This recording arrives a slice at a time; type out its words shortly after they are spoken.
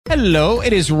Hello,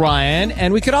 it is Ryan,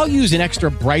 and we could all use an extra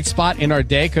bright spot in our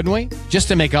day, couldn't we? Just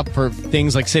to make up for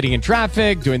things like sitting in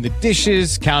traffic, doing the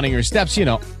dishes, counting your steps, you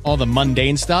know, all the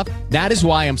mundane stuff. That is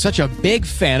why I'm such a big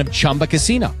fan of Chumba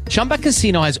Casino. Chumba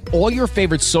Casino has all your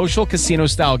favorite social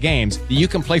casino-style games that you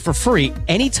can play for free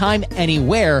anytime,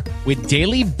 anywhere with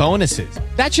daily bonuses.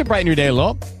 That should brighten your day a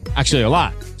little. Actually, a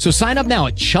lot. So sign up now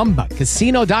at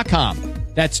ChumbaCasino.com.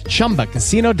 That's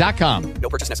ChumbaCasino.com. No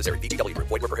purchase necessary. VGW Group.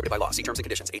 Void where prohibited by law. See terms and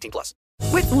conditions. 18+.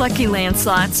 With Lucky Land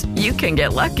Slots, you can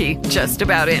get lucky just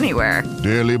about anywhere.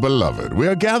 Dearly beloved, we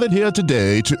are gathered here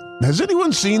today to... Has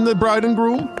anyone seen the bride and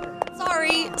groom?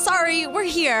 Sorry, we're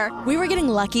here. We were getting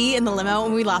lucky in the limo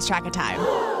and we lost track of time.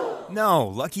 No,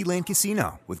 Lucky Land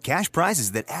Casino. With cash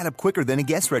prizes that add up quicker than a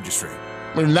guest registry.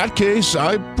 In that case,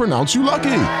 I pronounce you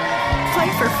lucky.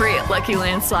 Play for free at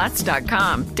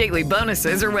LuckyLandSlots.com. Daily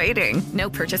bonuses are waiting. No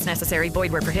purchase necessary.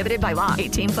 Void where prohibited by law.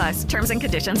 18+. Terms and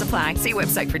conditions apply. See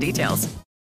website for details.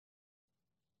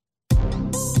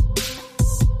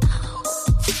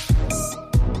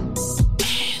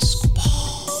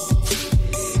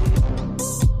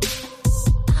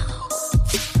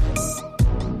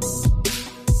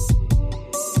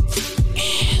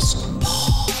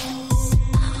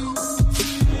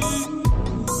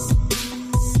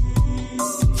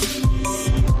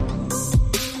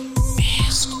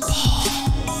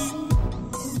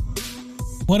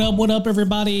 What up,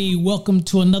 everybody? Welcome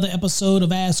to another episode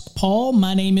of Ask Paul.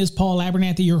 My name is Paul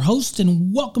Abernathy, your host,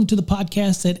 and welcome to the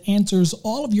podcast that answers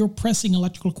all of your pressing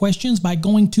electrical questions by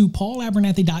going to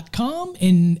paulabernathy.com.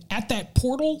 And at that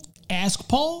portal, Ask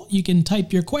Paul, you can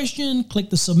type your question,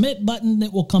 click the submit button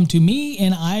that will come to me,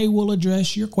 and I will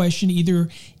address your question either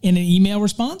in an email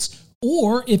response,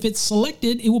 or if it's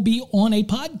selected, it will be on a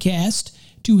podcast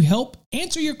to help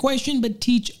answer your question, but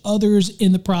teach others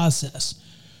in the process.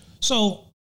 So,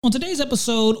 on today's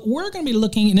episode, we're going to be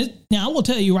looking, and now I will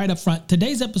tell you right up front,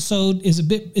 today's episode is a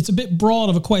bit broad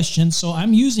of a question, so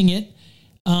I'm using it,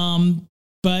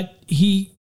 but the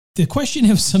question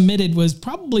he submitted was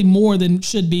probably more than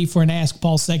should be for an Ask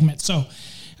Paul segment, so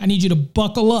I need you to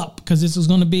buckle up, because this is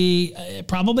going to be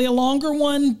probably a longer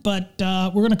one, but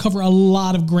we're going to cover a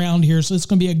lot of ground here, so it's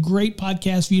going to be a great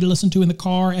podcast for you to listen to in the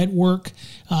car, at work,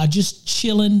 just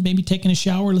chilling, maybe taking a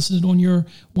shower, listening on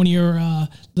one of your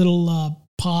little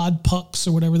pod pucks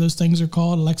or whatever those things are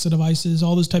called, Alexa devices,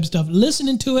 all those types of stuff.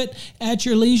 Listening to it at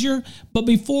your leisure. But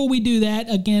before we do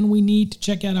that, again, we need to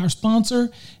check out our sponsor,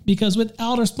 because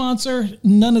without our sponsor,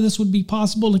 none of this would be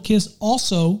possible. And KISS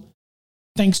also,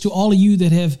 thanks to all of you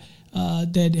that have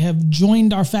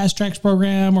joined our Fast Tracks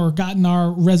program or gotten our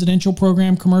residential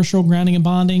program, commercial, grounding and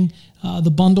bonding,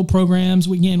 the bundle programs.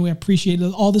 We appreciate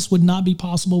it. All this would not be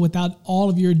possible without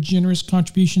all of your generous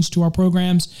contributions to our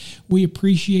programs. We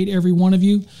appreciate every one of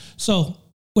you. So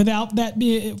without that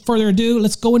further ado,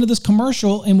 let's go into this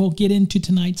commercial and we'll get into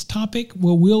tonight's topic,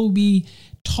 where we'll be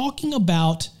talking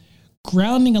about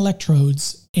grounding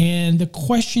electrodes. And the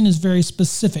question is very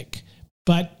specific.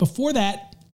 But before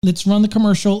that, let's run the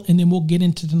commercial and then we'll get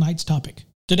into tonight's topic.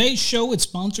 Today's show is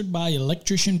sponsored by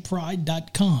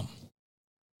electricianpride.com.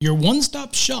 Your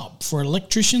one-stop shop for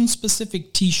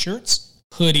electrician-specific t-shirts,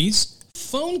 hoodies,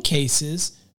 phone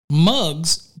cases,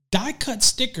 mugs, die-cut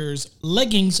stickers,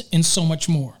 leggings, and so much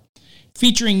more.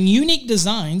 Featuring unique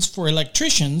designs for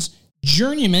electricians,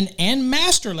 journeymen, and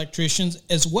master electricians,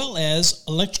 as well as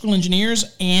electrical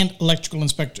engineers and electrical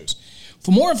inspectors. For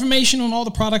more information on all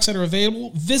the products that are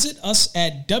available, visit us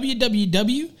at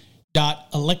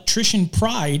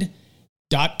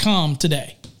www.electricianpride.com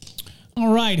today.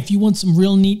 All right, if you want some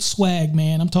real neat swag,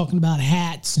 man, I'm talking about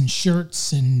hats and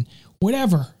shirts and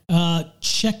whatever,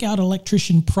 check out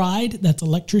Electrician Pride. That's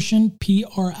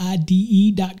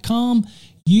electricianpride.com.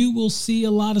 You will see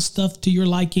a lot of stuff to your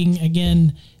liking.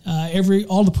 Again,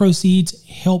 all the proceeds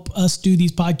help us do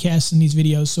these podcasts and these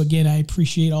videos. So again, I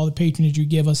appreciate all the patronage you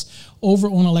give us over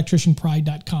on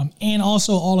electricianpride.com. And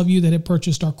also all of you that have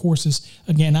purchased our courses.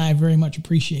 Again, I very much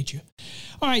appreciate you.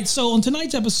 All right, so on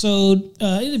tonight's episode,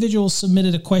 individual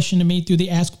submitted a question to me through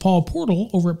the Ask Paul portal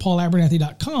over at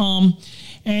paulabernathy.com.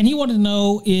 And he wanted to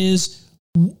know, is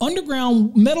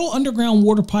metal underground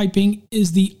water piping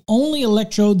is the only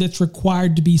electrode that's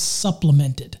required to be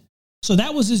supplemented? So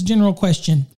that was his general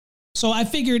question. So I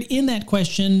figured in that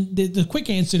question, the quick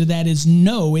answer to that is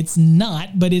no, it's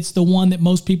not, but it's the one that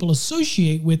most people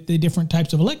associate with the different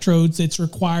types of electrodes that's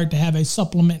required to have a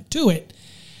supplement to it.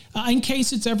 In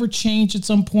case it's ever changed at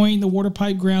some point, the water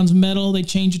pipe grounds metal, they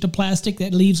change it to plastic,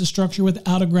 that leaves a structure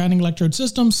without a grounding electrode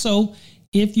system. So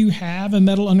if you have a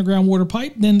metal underground water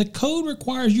pipe, then the code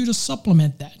requires you to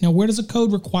supplement that. Now, where does the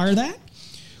code require that?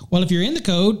 Well, if you're in the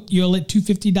code, you'll at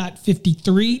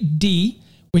 250.53D,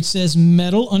 which says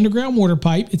metal underground water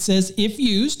pipe. It says if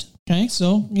used, okay,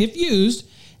 so if used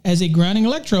as a grounding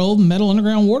electrode, metal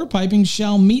underground water piping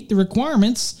shall meet the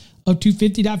requirements of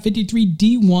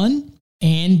 250.53D1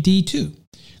 and D2.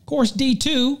 Of course,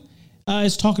 D2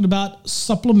 is talking about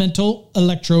supplemental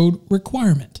electrode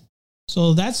requirement.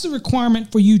 So that's the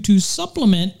requirement for you to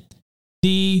supplement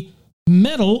the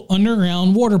metal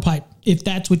underground water pipe, if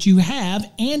that's what you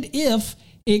have, and if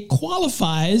it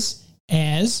qualifies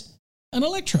as an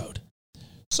electrode.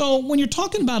 So when you're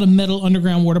talking about a metal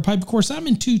underground water pipe, of course, I'm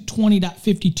in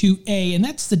 220.52A, and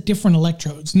that's the different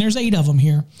electrodes, and there's 8 of them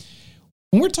here.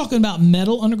 When we're talking about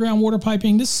metal underground water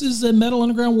piping, this is a metal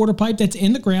underground water pipe that's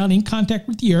in the ground, in contact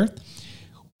with the earth,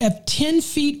 at 10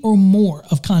 feet or more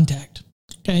of contact.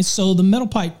 Okay, so the metal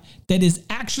pipe that is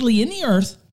actually in the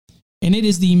earth, and it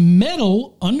is the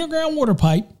metal underground water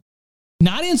pipe,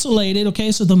 not insulated,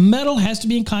 okay, so the metal has to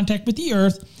be in contact with the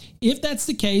earth. If that's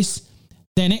the case,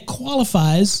 then it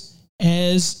qualifies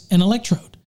as an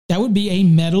electrode. That would be a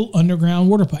metal underground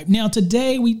water pipe. Now,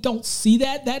 today, we don't see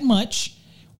that much,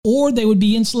 or they would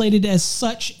be insulated as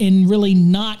such and really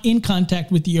not in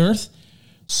contact with the earth,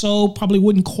 so probably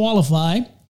wouldn't qualify.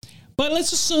 But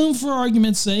let's assume, for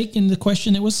argument's sake, in the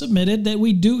question that was submitted, that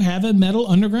we do have a metal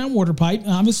underground water pipe.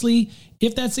 Obviously,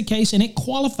 if that's the case and it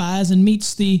qualifies and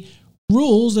meets the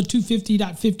rules of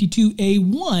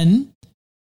 250.52A1,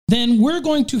 then we're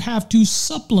going to have to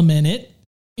supplement it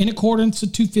in accordance to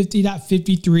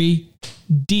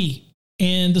 250.53D.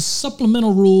 And the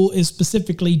supplemental rule is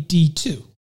specifically D2.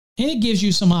 And it gives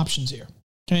you some options here.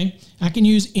 Okay, I can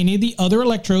use any of the other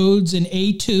electrodes in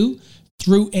A2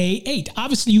 through A8.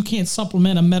 Obviously, you can't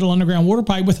supplement a metal underground water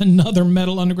pipe with another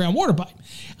metal underground water pipe.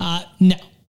 No,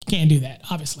 can't do that,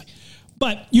 obviously.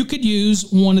 But you could use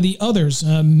one of the others,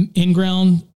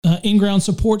 in-ground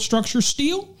support structure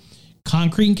steel,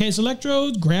 concrete encased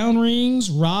electrodes, ground rings,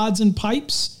 rods and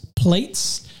pipes,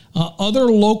 plates, other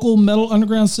local metal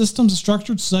underground systems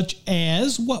structured such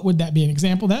as, what would that be an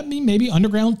example? That would be maybe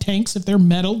underground tanks if they're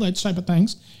metal, that type of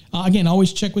things. Again,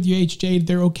 always check with your HJ if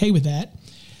they're okay with that.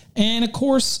 And of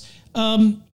course,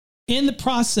 in the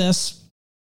process,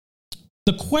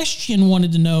 the question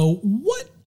wanted to know what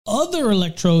other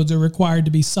electrodes are required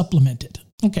to be supplemented.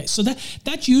 Okay, so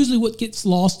that's usually what gets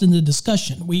lost in the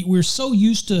discussion. We're so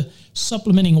used to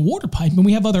supplementing a water pipe, and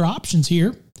we have other options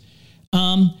here.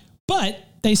 But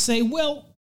they say, well,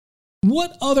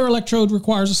 what other electrode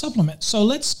requires a supplement? So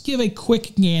let's give a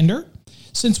quick gander.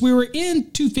 Since we were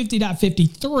in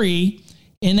 250.53,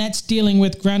 and that's dealing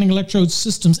with grounding electrode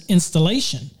systems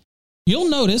installation, you'll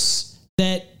notice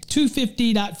that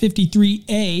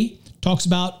 250.53A talks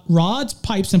about rods,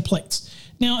 pipes, and plates.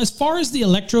 Now, as far as the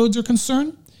electrodes are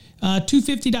concerned,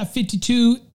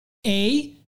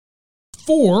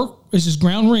 250.52A4, which is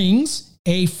ground rings,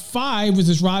 A5, which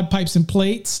is rod, pipes, and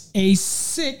plates,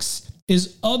 A6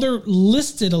 is other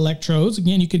listed electrodes.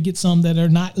 Again, you could get some that are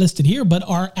not listed here, but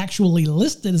are actually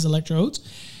listed as electrodes.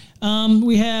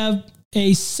 We have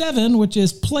A7, which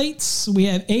is plates. We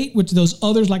have 8, which are those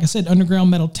others, like I said,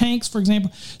 underground metal tanks, for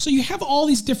example. So you have all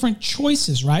these different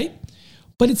choices, right?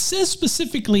 But it says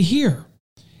specifically here,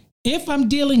 if I'm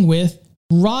dealing with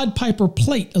rod, pipe, or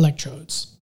plate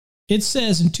electrodes, it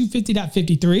says in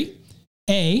 250.53,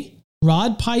 A,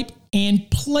 rod, pipe, and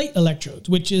plate electrodes,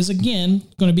 which is, again,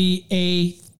 going to be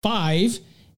A5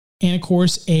 and, of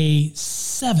course,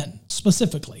 A7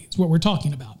 specifically is what we're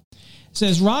talking about. It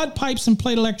says rod, pipes, and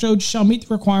plate electrodes shall meet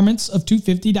the requirements of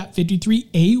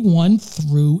 250.53A1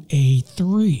 through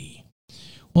A3.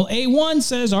 Well, A1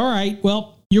 says, all right,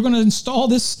 well, you're going to install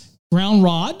this ground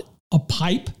rod, a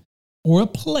pipe, or a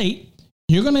plate.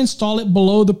 You're going to install it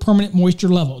below the permanent moisture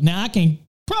level. Now, I can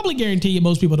probably guarantee you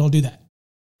most people don't do that.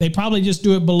 They probably just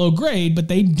do it below grade, but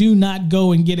they do not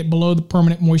go and get it below the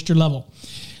permanent moisture level.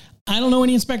 I don't know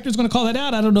any inspector is going to call that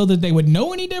out. I don't know that they would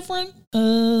know any different.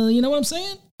 You know what I'm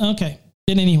saying? Okay.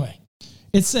 Then anyway,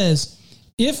 it says,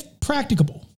 if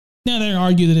practicable. Now, they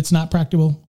argue that it's not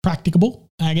practicable,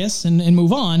 I guess, and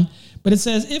move on. But it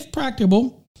says, if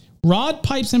practicable, rod,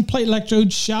 pipes, and plate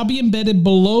electrodes shall be embedded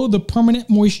below the permanent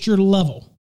moisture level.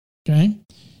 Okay.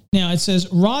 Now, it says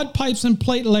rod, pipes, and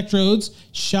plate electrodes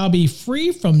shall be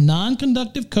free from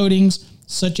non-conductive coatings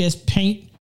such as paint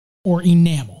or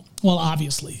enamel. Well,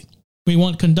 obviously, we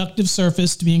want conductive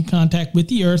surface to be in contact with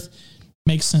the earth.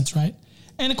 Makes sense, right?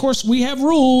 And, of course, we have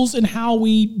rules in how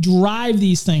we drive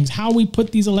these things, how we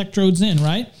put these electrodes in,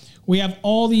 right? We have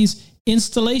all these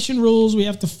installation rules we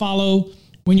have to follow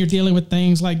when you're dealing with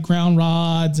things like ground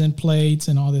rods and plates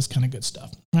and all this kind of good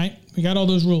stuff, right? We got all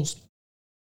those rules.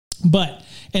 But,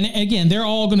 and again, they're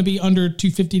all going to be under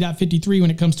 250.53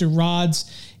 when it comes to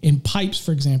rods and pipes,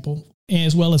 for example,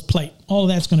 as well as plate. All of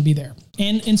that's going to be there.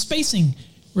 And spacing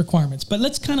requirements. But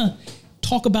let's kind of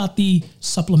talk about the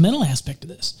supplemental aspect of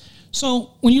this.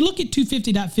 So when you look at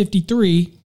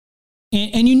 250.53,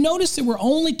 and you notice that we're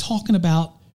only talking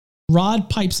about rod,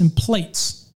 pipes, and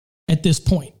plates at this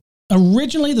point.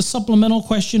 Originally, the supplemental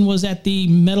question was at the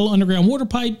metal underground water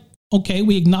pipe. Okay,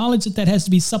 we acknowledge that has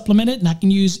to be supplemented, and I can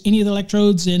use any of the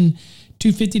electrodes in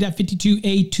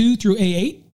 250.52A2 through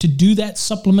A8 to do that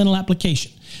supplemental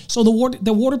application. So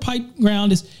the water pipe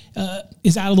ground is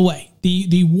out of the way.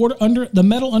 The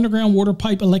metal underground water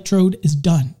pipe electrode is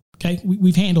done. Okay,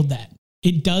 we've handled that.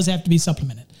 It does have to be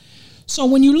supplemented. So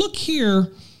when you look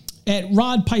here at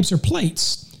rod, pipes, or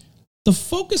plates, the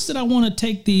focus that I want to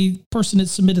take the person that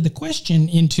submitted the question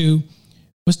into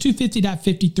was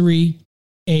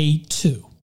 250.53A2. And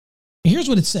here's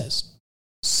what it says.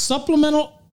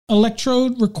 Supplemental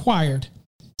electrode required.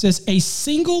 It says a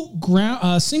single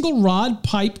rod,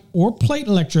 pipe, or plate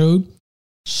electrode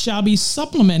shall be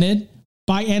supplemented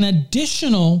by an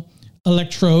additional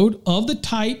electrode of the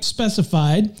type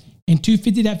specified in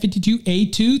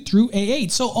 250.52A2 through A8.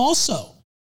 So also,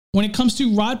 when it comes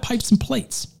to rod, pipes, and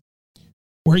plates,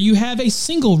 where you have a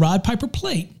single rod, pipe, or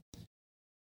plate,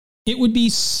 it would be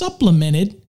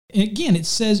supplemented. Again, it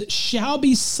says shall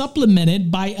be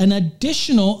supplemented by an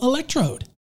additional electrode.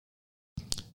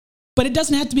 But it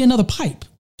doesn't have to be another pipe.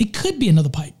 It could be another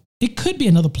pipe. It could be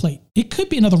another plate. It could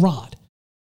be another rod.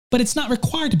 But it's not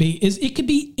required to be. It could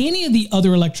be any of the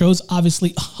other electrodes,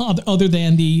 obviously, other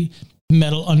than the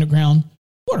metal underground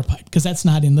water pipe, because that's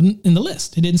not in the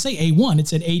list. It didn't say A1. It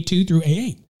said A2 through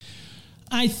A8.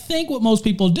 I think what most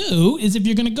people do is if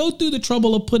you're going to go through the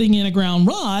trouble of putting in a ground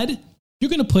rod, you're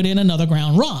going to put in another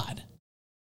ground rod.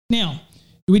 Now,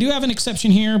 we do have an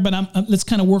exception here, but let's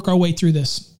kind of work our way through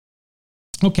this.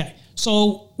 Okay,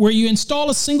 so where you install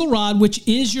a single rod, which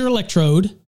is your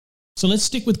electrode, so let's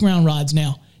stick with ground rods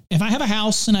now. If I have a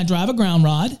house and I drive a ground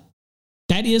rod,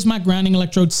 that is my grounding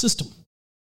electrode system.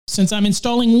 Since I'm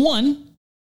installing one,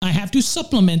 I have to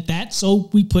supplement that, so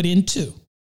we put in two.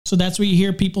 So that's where you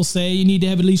hear people say you need to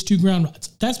have at least two ground rods.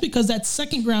 That's because that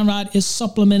second ground rod is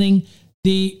supplementing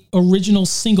the original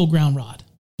single ground rod.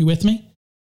 You with me?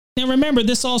 Now remember,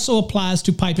 this also applies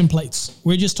to pipe and plates.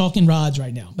 We're just talking rods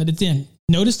right now, but it's in.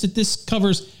 Notice that this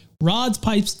covers rods,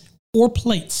 pipes, or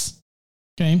plates.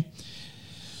 Okay?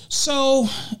 So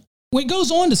what it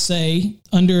goes on to say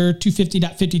under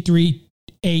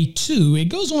 250.53A2, it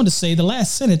goes on to say, the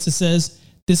last sentence, it says,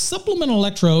 this supplemental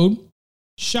electrode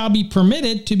shall be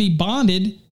permitted to be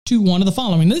bonded to one of the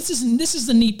following. This is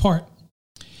the neat part,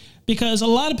 because a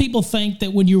lot of people think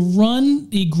that when you run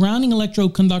the grounding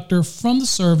electrode conductor from the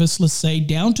service, let's say,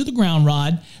 down to the ground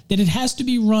rod, that it has to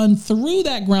be run through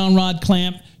that ground rod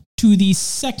clamp to the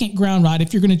second ground rod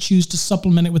if you're going to choose to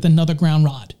supplement it with another ground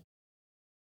rod.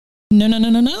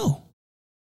 No.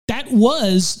 That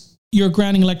was your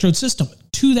grounding electrode system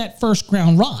to that first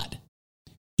ground rod.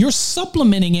 You're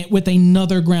supplementing it with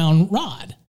another ground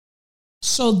rod.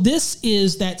 So this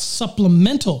is that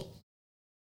supplemental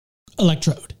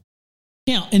electrode.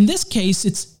 Now, in this case,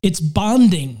 it's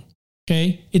bonding,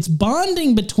 okay? It's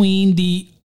bonding between the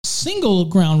single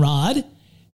ground rod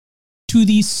to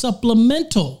the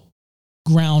supplemental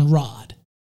ground rod.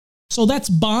 So that's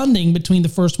bonding between the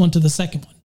first one to the second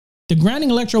one. The grounding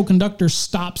electrode conductor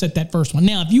stops at that first one.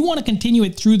 Now, if you want to continue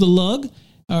it through the lug,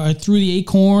 or through the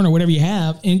acorn, or whatever you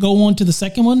have, and go on to the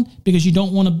second one because you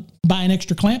don't want to buy an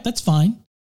extra clamp, that's fine.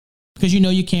 Because you know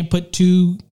you can't put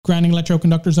two grounding electrode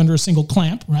conductors under a single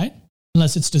clamp, right?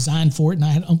 Unless it's designed for it, and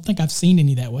I don't think I've seen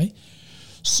any that way.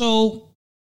 So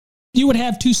you would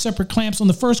have two separate clamps on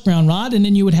the first ground rod, and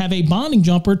then you would have a bonding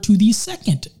jumper to the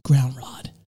second ground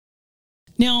rod.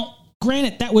 Now,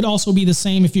 granted, that would also be the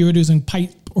same if you were using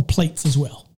pipe or plates as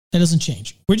well. That doesn't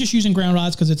change. We're just using ground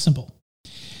rods because it's simple.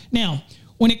 Now,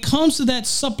 when it comes to that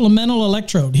supplemental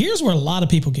electrode, here's where a lot of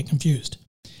people get confused.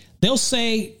 They'll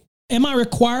say, am I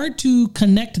required to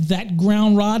connect that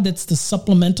ground rod that's the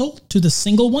supplemental to the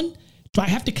single one? Do I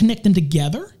have to connect them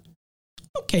together?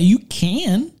 Okay, you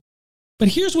can. But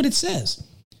here's what it says.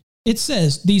 It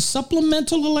says, the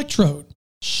supplemental electrode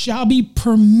shall be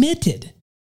permitted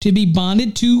to be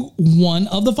bonded to one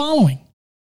of the following.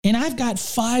 And I've got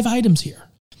 5 items here.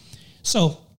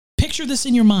 So picture this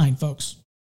in your mind, folks.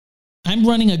 I'm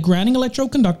running a grounding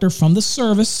electrode conductor from the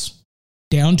service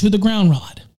down to the ground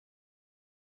rod.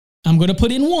 I'm going to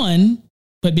put in one,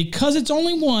 but because it's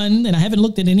only one, and I haven't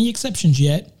looked at any exceptions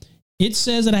yet, it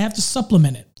says that I have to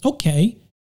supplement it. Okay,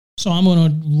 so I'm going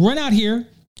to run out here,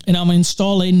 and I'm going to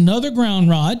install another ground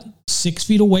rod 6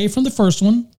 feet away from the first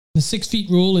one. The 6 feet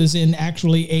rule is in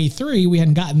actually A3. We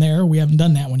hadn't gotten there. We haven't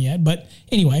done that one yet. But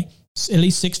anyway, at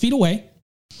least 6 feet away.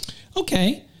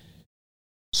 Okay.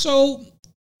 So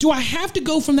do I have to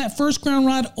go from that first ground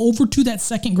rod over to that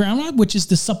second ground rod, which is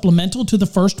the supplemental to the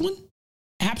first one?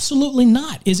 Absolutely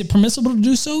not. Is it permissible to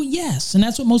do so? Yes. And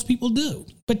that's what most people do.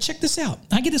 But check this out.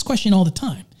 I get this question all the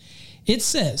time. It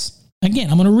says, again,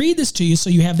 I'm going to read this to you so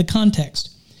you have the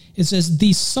context. It says,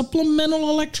 the supplemental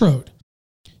electrode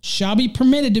shall be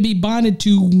permitted to be bonded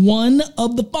to one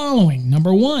of the following.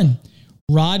 Number one,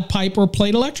 rod, pipe, or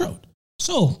plate electrode.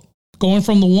 So going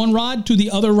from the one rod to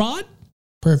the other rod,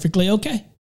 perfectly okay.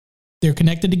 They're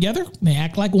connected together. They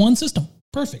act like one system.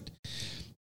 Perfect.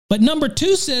 But number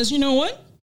two says, you know what?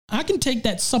 I can take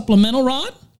that supplemental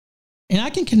rod and I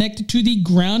can connect it to the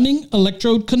grounding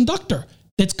electrode conductor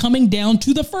that's coming down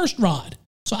to the first rod.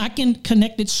 So I can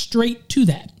connect it straight to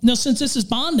that. Now, since this is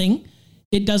bonding,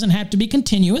 it doesn't have to be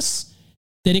continuous,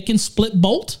 that it can split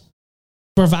bolt,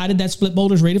 provided that split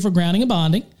bolt is rated for grounding and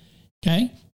bonding.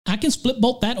 Okay. I can split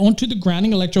bolt that onto the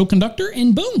grounding electrode conductor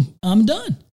and boom, I'm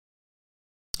done.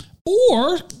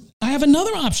 Or I have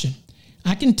another option.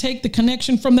 I can take the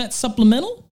connection from that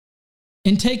supplemental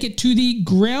and take it to the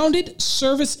grounded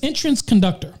service entrance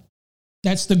conductor.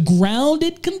 That's the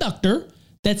grounded conductor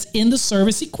that's in the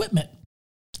service equipment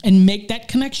and make that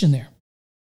connection there.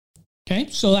 Okay,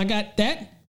 so I got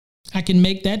that. I can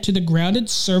make that to the grounded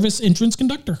service entrance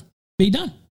conductor. Be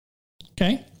done.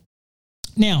 Okay.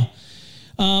 Now,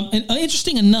 and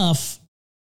interesting enough,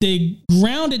 the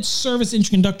grounded service entrance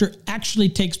conductor actually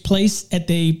takes place at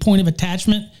the point of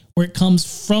attachment where it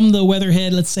comes from the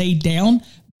weatherhead, let's say, down.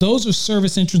 Those are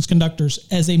service entrance conductors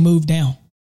as they move down.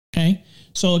 Okay.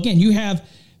 So again, you have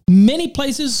many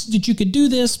places that you could do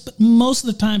this, but most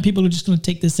of the time people are just going to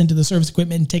take this into the service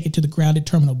equipment and take it to the grounded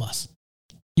terminal bus.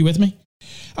 You with me?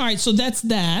 All right, so that's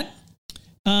that.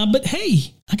 But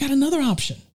hey, I got another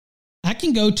option. I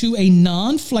can go to a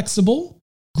non-flexible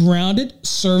grounded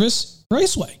service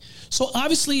raceway. So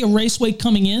obviously a raceway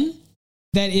coming in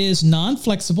that is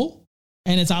non-flexible,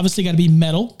 and it's obviously got to be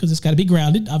metal because it's got to be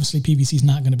grounded. Obviously PVC is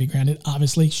not going to be grounded.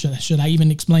 Obviously, should I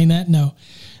even explain that? No.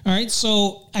 All right,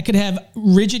 so I could have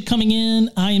rigid coming in,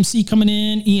 IMC coming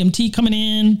in, EMT coming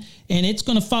in, and it's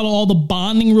going to follow all the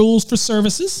bonding rules for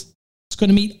services. It's going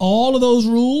to meet all of those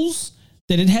rules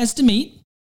that it has to meet,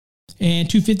 and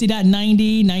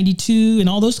 250.90, 92, and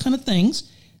all those kind of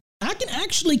things. I can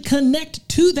actually connect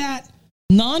to that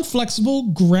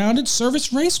non-flexible grounded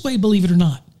service raceway, believe it or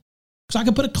not. So I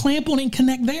can put a clamp on it and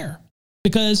connect there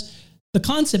because the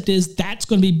concept is that's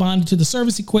going to be bonded to the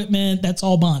service equipment. That's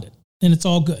all bonded and it's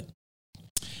all good.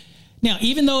 Now,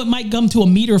 even though it might come to a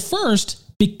meter first,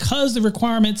 because the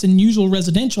requirements in usual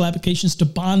residential applications to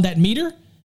bond that meter,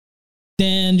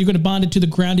 then you're going to bond it to the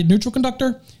grounded neutral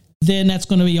conductor. Then that's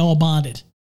going to be all bonded.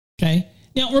 Okay.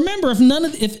 Now, remember,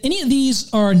 if any of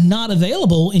these are not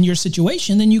available in your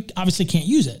situation, then you obviously can't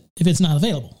use it if it's not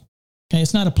available. Okay,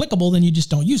 it's not applicable, then you just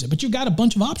don't use it. But you've got a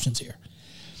bunch of options here.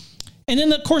 And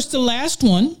then, of course, the last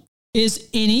one is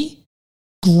any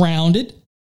grounded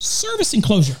service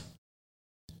enclosure.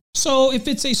 So if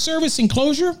it's a service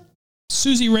enclosure,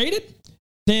 SUSI rated,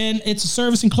 then it's a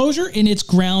service enclosure and it's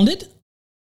grounded.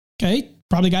 Okay,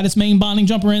 probably got its main bonding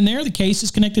jumper in there. The case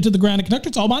is connected to the grounded conductor.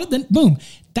 It's all bonded. Then boom,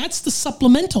 that's the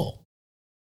supplemental.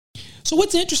 So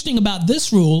what's interesting about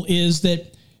this rule is that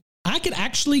I could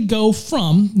actually go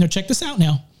from, now check this out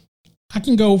now. I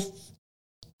can go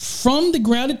from the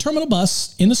grounded terminal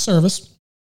bus in the service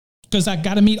because I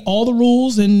got to meet all the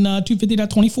rules in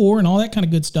 250.24 and all that kind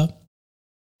of good stuff.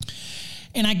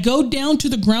 And I go down to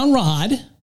the ground rod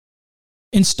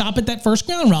and stop at that first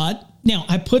ground rod. Now,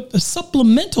 I put a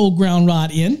supplemental ground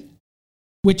rod in,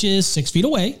 which is 6 feet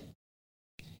away.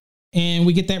 And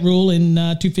we get that rule in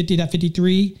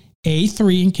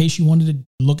 250.53A3 in case you wanted to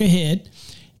look ahead.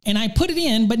 And I put it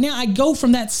in, but now I go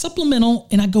from that supplemental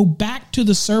and I go back to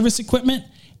the service equipment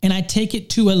and I take it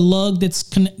to a lug that's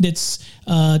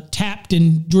tapped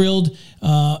and drilled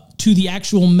to the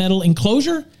actual metal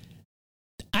enclosure.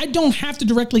 I don't have to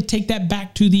directly take that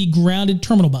back to the grounded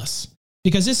terminal bus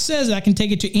because this says I can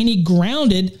take it to any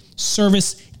grounded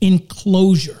service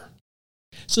enclosure.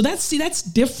 So that's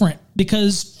different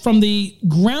because from the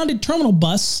grounded terminal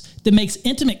bus that makes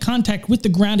intimate contact with the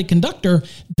grounded conductor,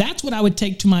 that's what I would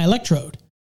take to my electrode.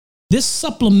 This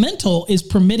supplemental is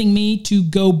permitting me to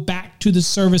go back to the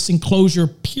service enclosure,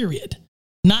 period,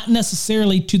 not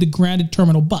necessarily to the grounded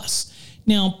terminal bus.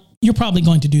 Now, you're probably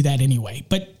going to do that anyway,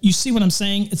 but you see what I'm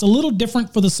saying? It's a little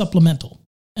different for the supplemental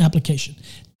application.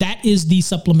 That is the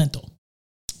supplemental.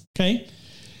 Okay.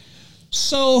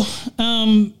 So,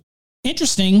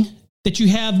 interesting that you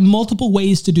have multiple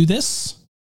ways to do this,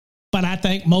 but I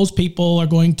think most people are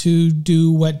going to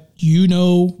do what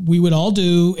we would all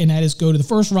do, and that is go to the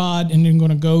first rod and then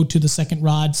going to go to the second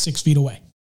rod 6 feet away.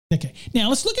 Okay, now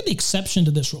let's look at the exception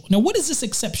to this rule. Now, what is this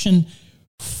exception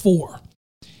for?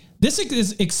 This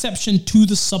is exception to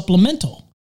the supplemental.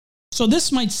 So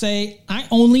this might say, I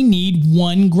only need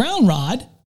one ground rod,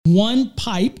 one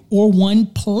pipe, or one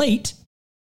plate,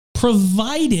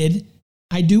 provided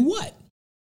I do what?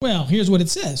 Well, here's what it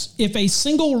says. If a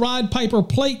single rod, pipe, or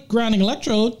plate grounding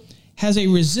electrode has a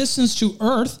resistance to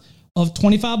earth of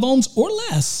 25 ohms or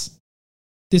less,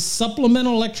 this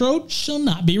supplemental electrode shall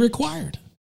not be required.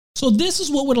 So this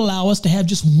is what would allow us to have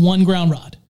just one ground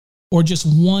rod, or just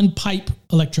one pipe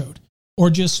electrode, or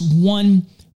just one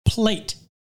plate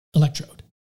electrode.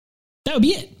 That would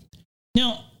be it.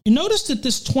 Now, you notice that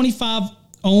this 25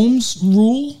 ohms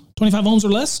rule, 25 ohms or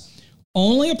less,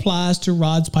 only applies to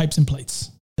rods, pipes, and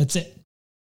plates. That's it.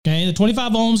 Okay, the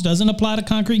 25 ohms doesn't apply to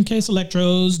concrete encased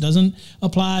electrodes, doesn't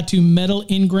apply to metal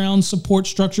in-ground support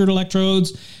structured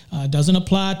electrodes, doesn't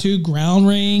apply to ground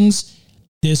rings.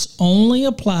 This only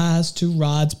applies to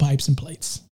rods, pipes, and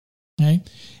plates. Okay,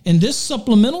 and this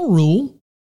supplemental rule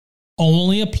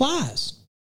only applies,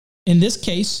 in this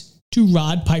case, to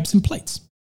rod, pipes, and plates,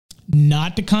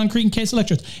 not to concrete encased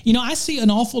electrodes. You know, I see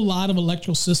an awful lot of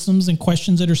electrical systems and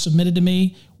questions that are submitted to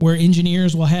me where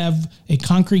engineers will have a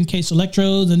concrete encased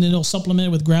electrode and then they'll supplement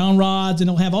it with ground rods and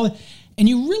they'll have all that. And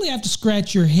you really have to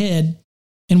scratch your head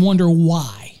and wonder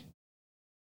why.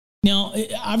 Now,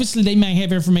 obviously they may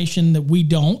have information that we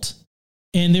don't,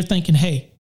 and they're thinking,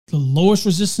 hey, the lowest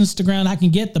resistance to ground I can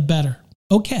get, the better.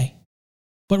 Okay.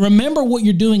 But remember what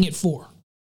you're doing it for.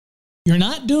 You're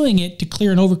not doing it to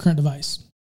clear an overcurrent device.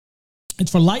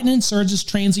 It's for lightning, surges,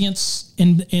 transients,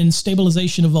 and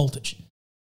stabilization of voltage.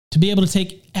 To be able to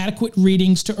take adequate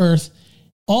readings to earth,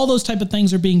 all those type of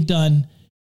things are being done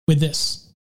with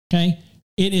this, okay?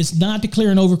 It is not to clear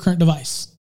an overcurrent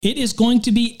device. It is going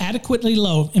to be adequately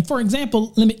low. And for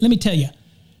example, let me tell you,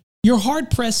 you're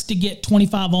hard-pressed to get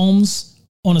 25 ohms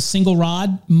on a single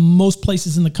rod most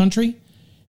places in the country.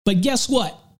 But guess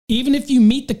what? Even if you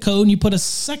meet the code and you put a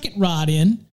second rod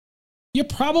in, you're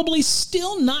probably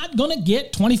still not going to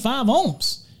get 25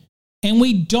 ohms. And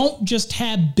we don't just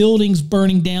have buildings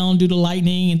burning down due to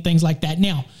lightning and things like that.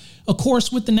 Now, of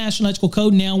course, with the National Electrical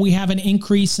Code, now we have an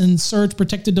increase in surge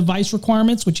protected device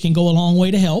requirements, which can go a long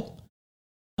way to help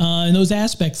in those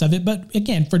aspects of it. But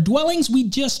again, for dwellings, we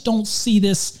just don't see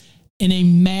this in a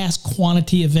mass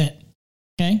quantity event.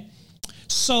 Okay?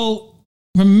 So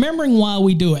remembering why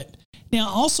we do it. Now,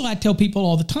 also, I tell people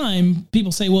all the time,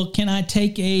 people say, well, can I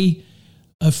take a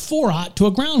 4-aught to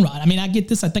a ground rod? I mean, I get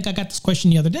this. I think I got this question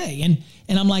the other day.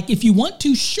 And I'm like, if you want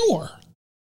to, sure,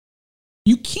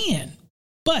 you can.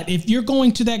 But if you're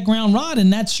going to that ground rod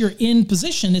and that's your in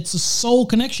position, it's a sole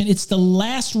connection. It's the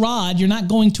last rod. You're not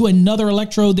going to another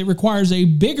electrode that requires a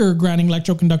bigger grounding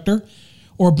electroconductor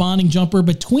or bonding jumper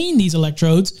between these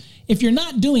electrodes. If you're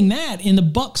not doing that and the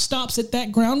buck stops at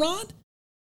that ground rod,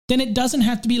 then it doesn't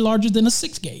have to be larger than a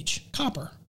 6-gauge copper.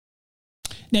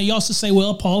 Now, you also say,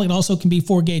 well, Paul, it also can be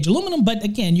 4-gauge aluminum. But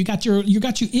again, you got your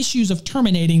issues of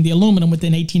terminating the aluminum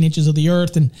within 18 inches of the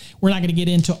earth. And we're not going to get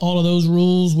into all of those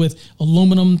rules with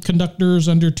aluminum conductors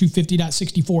under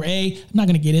 250.64a. I'm not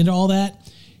going to get into all that.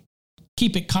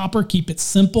 Keep it copper, keep it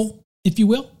simple, if you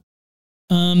will,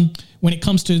 when it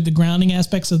comes to the grounding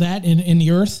aspects of that in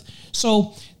the earth.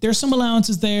 So there's some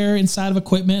allowances there inside of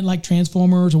equipment like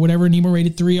transformers or whatever, NEMA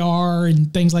rated 3R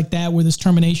and things like that, where this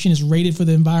termination is rated for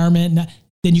the environment.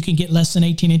 Then you can get less than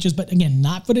 18 inches. But again,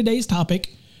 not for today's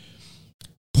topic.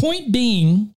 Point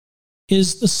being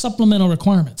is the supplemental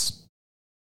requirements.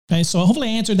 Okay, so hopefully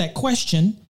I answered that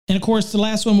question. And of course, the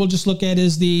last one we'll just look at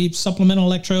is the supplemental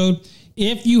electrode.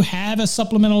 If you have a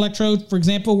supplemental electrode, for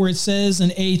example, where it says an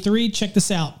A3, check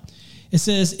this out. It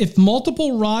says, if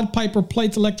multiple rod, pipe, or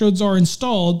plate electrodes are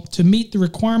installed to meet the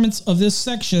requirements of this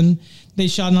section, they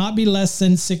shall not be less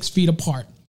than 6 feet apart.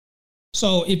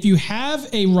 So if you have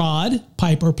a rod,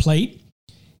 pipe, or plate,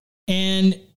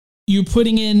 and you're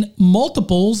putting in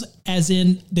multiples, as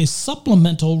in the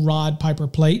supplemental rod, pipe, or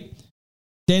plate,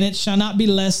 then it shall not be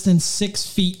less than 6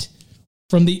 feet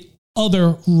from the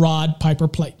other rod, pipe, or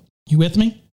plate. You with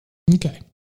me? Okay.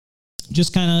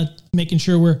 Just kind of making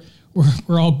sure we're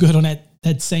all good on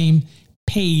that same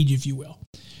page, if you will.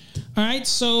 All right.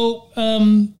 So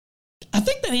I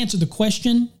think that answered the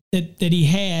question that he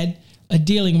had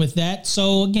dealing with that.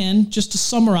 So again, just to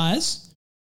summarize,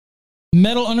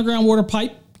 metal underground water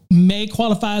pipe may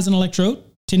qualify as an electrode,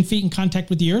 10 feet in contact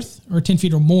with the earth, or 10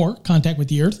 feet or more contact with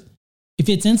the earth. If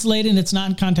it's insulated and it's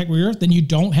not in contact with earth, then you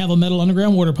don't have a metal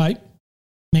underground water pipe.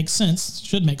 Makes sense.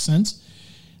 Should make sense.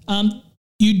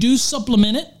 You do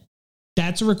supplement it.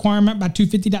 That's a requirement by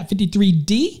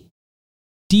 250.53D.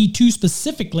 D2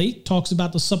 specifically talks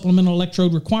about the supplemental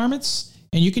electrode requirements,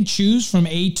 and you can choose from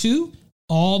A2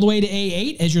 all the way to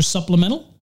A8 as your supplemental.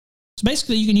 So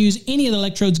basically, you can use any of the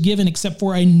electrodes given except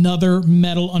for another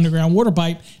metal underground water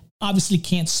pipe. Obviously,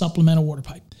 can't supplement a water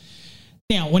pipe.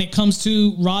 Now, when it comes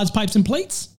to rods, pipes, and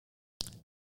plates,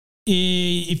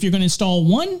 if you're going to install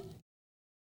one,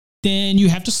 then you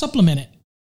have to supplement it.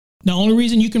 The only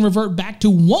reason you can revert back to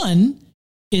one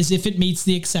is if it meets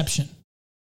the exception.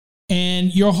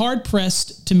 And you're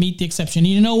hard-pressed to meet the exception.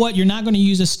 You know what? You're not going to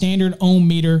use a standard ohm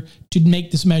meter to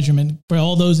make this measurement. For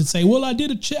all those that say, well, I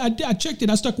checked it.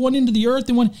 I stuck one into the earth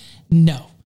and one. No.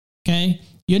 Okay?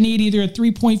 You need either a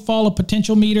 3-point fall of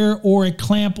potential meter or a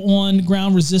clamp-on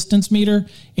ground resistance meter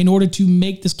in order to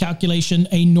make this calculation.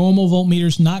 A normal voltmeter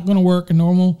is not going to work.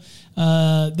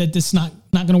 That's not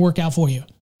going to work out for you.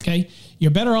 Okay?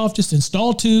 You're better off just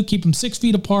install two, keep them 6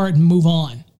 feet apart, and move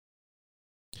on.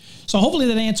 So hopefully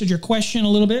that answered your question a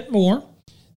little bit more.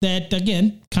 That,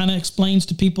 again, kind of explains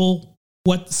to people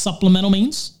what supplemental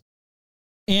means.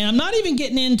 And I'm not even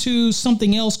getting into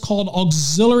something else called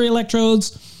auxiliary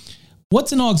electrodes.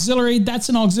 What's an auxiliary? That's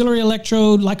an auxiliary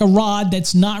electrode, like a rod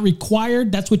that's not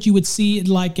required. That's what you would see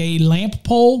like a lamp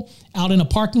pole out in a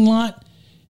parking lot.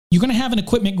 You're going to have an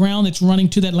equipment ground that's running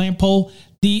to that lamp pole.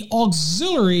 The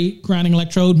auxiliary grounding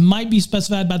electrode might be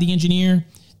specified by the engineer.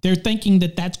 They're thinking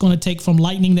that that's going to take from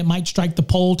lightning that might strike the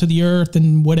pole to the earth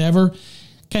and whatever.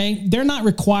 Okay. They're not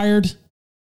required.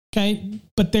 Okay.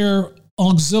 But they're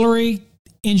auxiliary.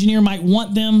 Engineer might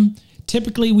want them.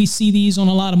 Typically, we see these on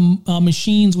a lot of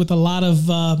machines with a lot of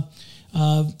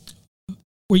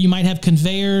where you might have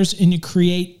conveyors and you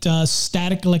create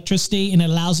static electricity and it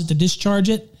allows it to discharge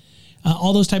it.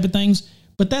 All those type of things.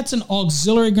 But that's an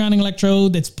auxiliary grounding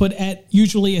electrode that's put at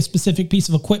usually a specific piece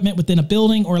of equipment within a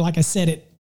building, or like I said, at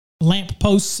lamp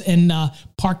posts and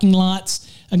parking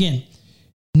lots. Again,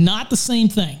 not the same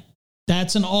thing.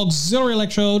 That's an auxiliary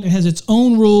electrode. It has its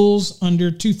own rules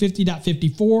under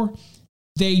 250.54.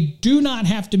 They do not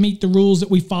have to meet the rules that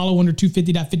we follow under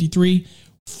 250.53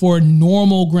 for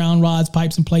normal ground rods,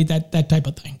 pipes, and plate, that type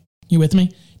of thing. You with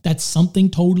me? That's something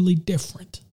totally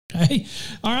different. Okay.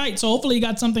 All right. So hopefully you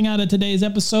got something out of today's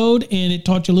episode and it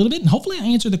taught you a little bit. And hopefully I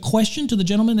answered the question to the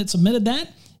gentleman that submitted that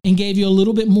and gave you a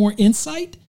little bit more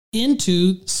insight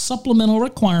into supplemental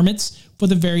requirements for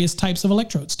the various types of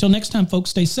electrodes. Till next time, folks,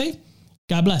 stay safe.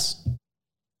 God bless.